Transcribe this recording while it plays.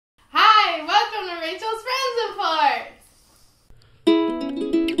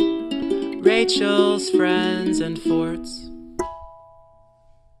Rachel's Friends and Forts.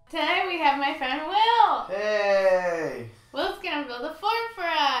 Today we have my friend Will. Hey! Will's gonna build a fort for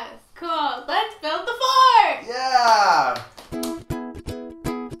us. Cool. Let's build the fort! Yeah!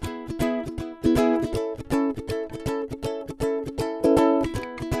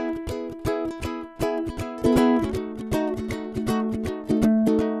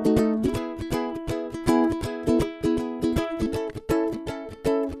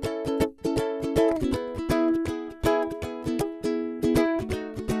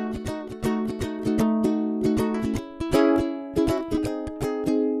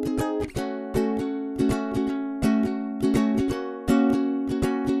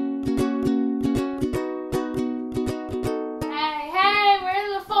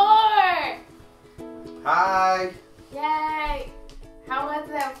 Hi! Yay! How was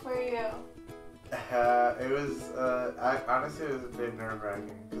that for you? Honestly, it was a bit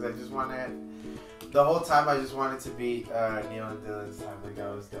nerve-wracking because I just wanted, the whole time I just wanted to beat Neil and Dylan's time. Like, that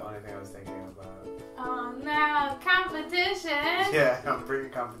was the only thing I was thinking about. Oh no, competition! Yeah, I'm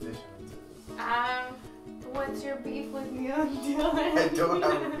bringing competition into this. What's your beef with Neil and Dylan? I don't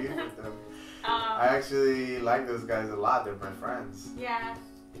have a beef with them. I actually like those guys a lot. They're my friends. Yeah.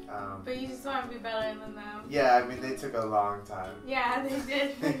 But you just want to be better than them. Yeah, I mean, they took a long time. Yeah, they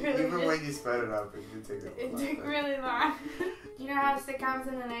did. Even when you sped it up, it did take a long time. It took really long. You know how sitcoms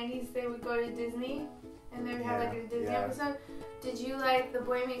in the 90s, they would go to Disney? And they would have like a Disney episode? Did you like the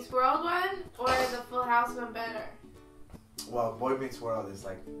Boy Meets World one? Or the Full House one better? Well, Boy Meets World is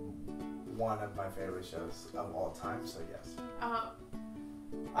like one of my favorite shows of all time, so yes. Oh.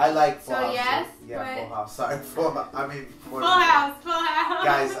 I like Full So House. yes? Yeah, Full House. Sorry, Full House. I mean, Full House.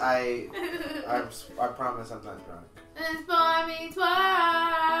 Guys, I promise I'm not drunk. It's Boy Meets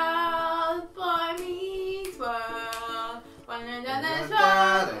World. Boy Meets World. When you're done this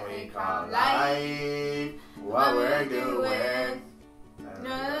world, we call life. What we're doing.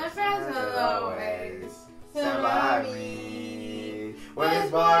 None of the friends will always stand by me. When it's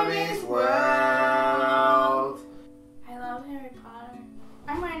Boy Meets World. I love Harry Potter.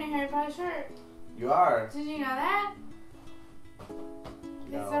 I'm wearing a Harry Potter shirt. You are. Did you know that?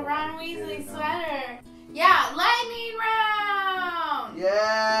 No, It's a Ron I Weasley didn't know. sweater. Yeah, lightning round!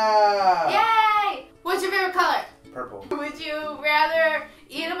 Yeah! Yay! What's your favorite color? Purple. Would you rather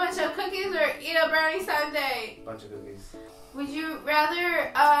eat a bunch of cookies or eat a brownie sundae? Bunch of cookies. Would you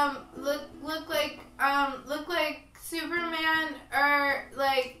rather look like Superman or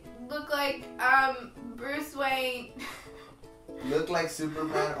look like Bruce Wayne? Look like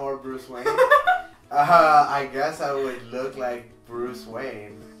Superman or Bruce Wayne? I guess I would look like Bruce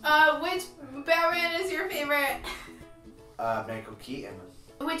Wayne. Which Batman is your favorite? Michael Keaton.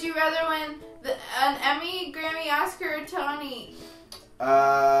 Would you rather win an Emmy, Grammy, Oscar, or Tony?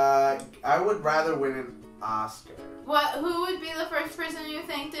 I would rather win an Oscar. Who would be the first person you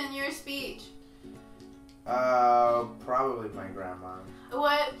thanked in your speech? Probably my grandma.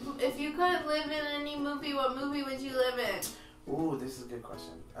 What if you could live in any movie? What movie would you live in? Ooh, this is a good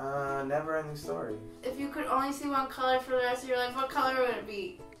question. Never Ending Story. If you could only see one color for the rest of your life, what color would it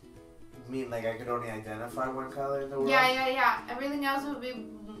be? You mean like I could only identify one color in the world? Yeah. Everything else would be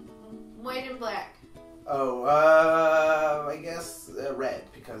white and black. Oh, I guess red,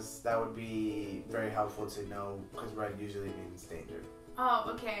 because that would be very helpful to know, because red usually means danger.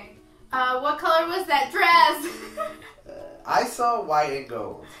 Oh, okay. What color was that dress? I saw white and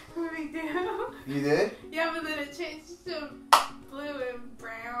gold. Me too. You did? Yeah, but then it changed to blue and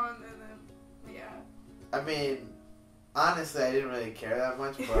brown, and then, yeah. I mean, honestly, I didn't really care that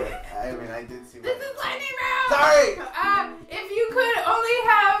much, but I mean, I did see. This is lightning round! Sorry! If you could only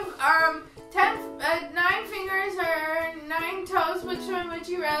have 9 fingers or 9 toes, which one would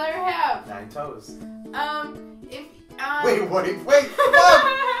you rather have? 9 toes. Wait, fuck!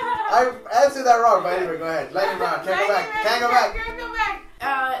 I answered that wrong, but anyway, go ahead. Lightning round, can't go back. Can't go back.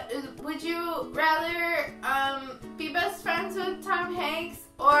 Would you rather be best friends with Tom Hanks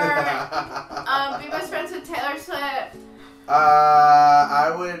or be best friends with Taylor Swift?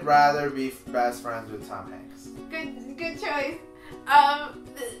 I would rather be best friends with Tom Hanks. Good choice.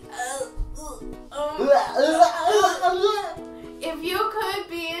 If you could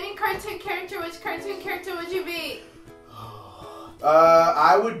be any cartoon character, which cartoon character would you be?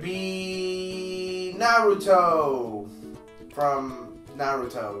 I would be Naruto from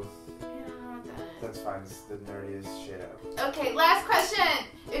Naruto. I don't know what that is. That's fine. It's the nerdiest shit ever. Okay, last question.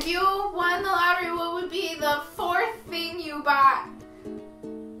 If you won the lottery, what would be the 4th thing you bought?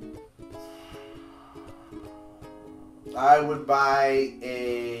 I would buy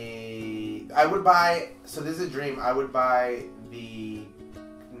so this is a dream. I would buy the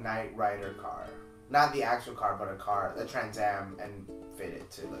Knight Rider car. Not the actual car, but a car, a Trans Am, and fit it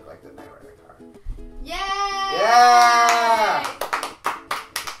to look like the Knight Rider car. Yay! Yeah!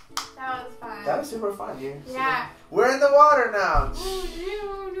 That was fun. That was super fun. Yeah. We're in the water now.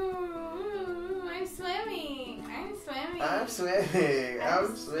 I'm swimming. I'm swimming. I'm swimming.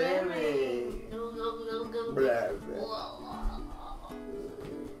 I'm swimming. Blah, blah.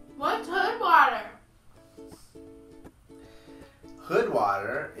 What's hood water? Hood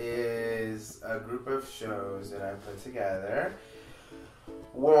Water is a group of shows that I put together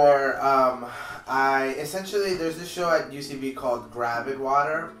where there's this show at UCB called Gravid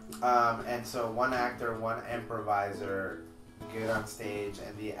Water, and so one actor, one improviser get on stage,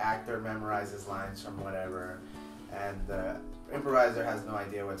 and the actor memorizes lines from whatever, and the improviser has no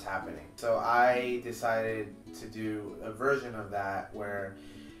idea what's happening. So I decided to do a version of that where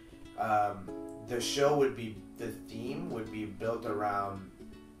the theme would be built around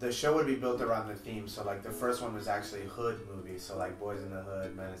the theme. So like the first one was actually hood movies, so like Boys in the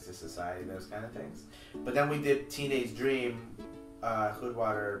Hood, Menace to Society, those kind of things. But then we did Teenage Dream, Hood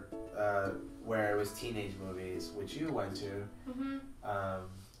Water, where it was teenage movies, which you went to. Mm-hmm.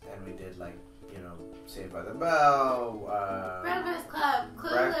 And we did like, Saved by the Bell, Breakfast Club,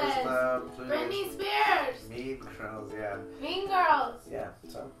 Clueless, Britney Spears, Mean Girls, yeah. Mean Girls. Yeah,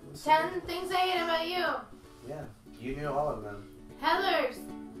 so 10 Things I Hate About You. Yeah, you knew all of them. Heathers.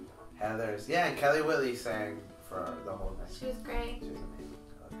 Yeah, and Kelly Whitley sang for the whole thing. She was great. She was amazing.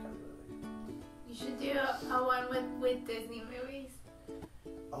 I love Kelly Whitley. You should do a one with Disney movies.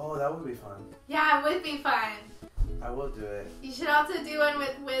 Oh, that would be fun. Yeah, it would be fun. I will do it. You should also do one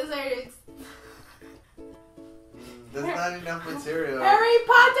with wizards. There's not enough material. Harry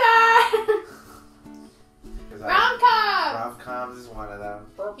Potter! Rom-com! Rom-coms is one of them.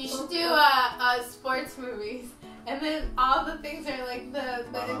 You should do sports movies. And then all the things are like the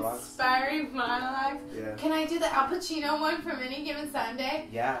inspiring monologues. Yeah. Can I do the Al Pacino one from Any Given Sunday?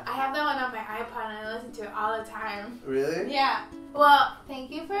 Yeah. I have that one on my iPod and I listen to it all the time. Really? Yeah. Well, thank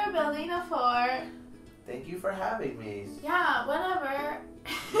you for building a fort. Thank you for having me. Yeah, whatever.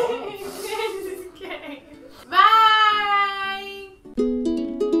 Just kidding.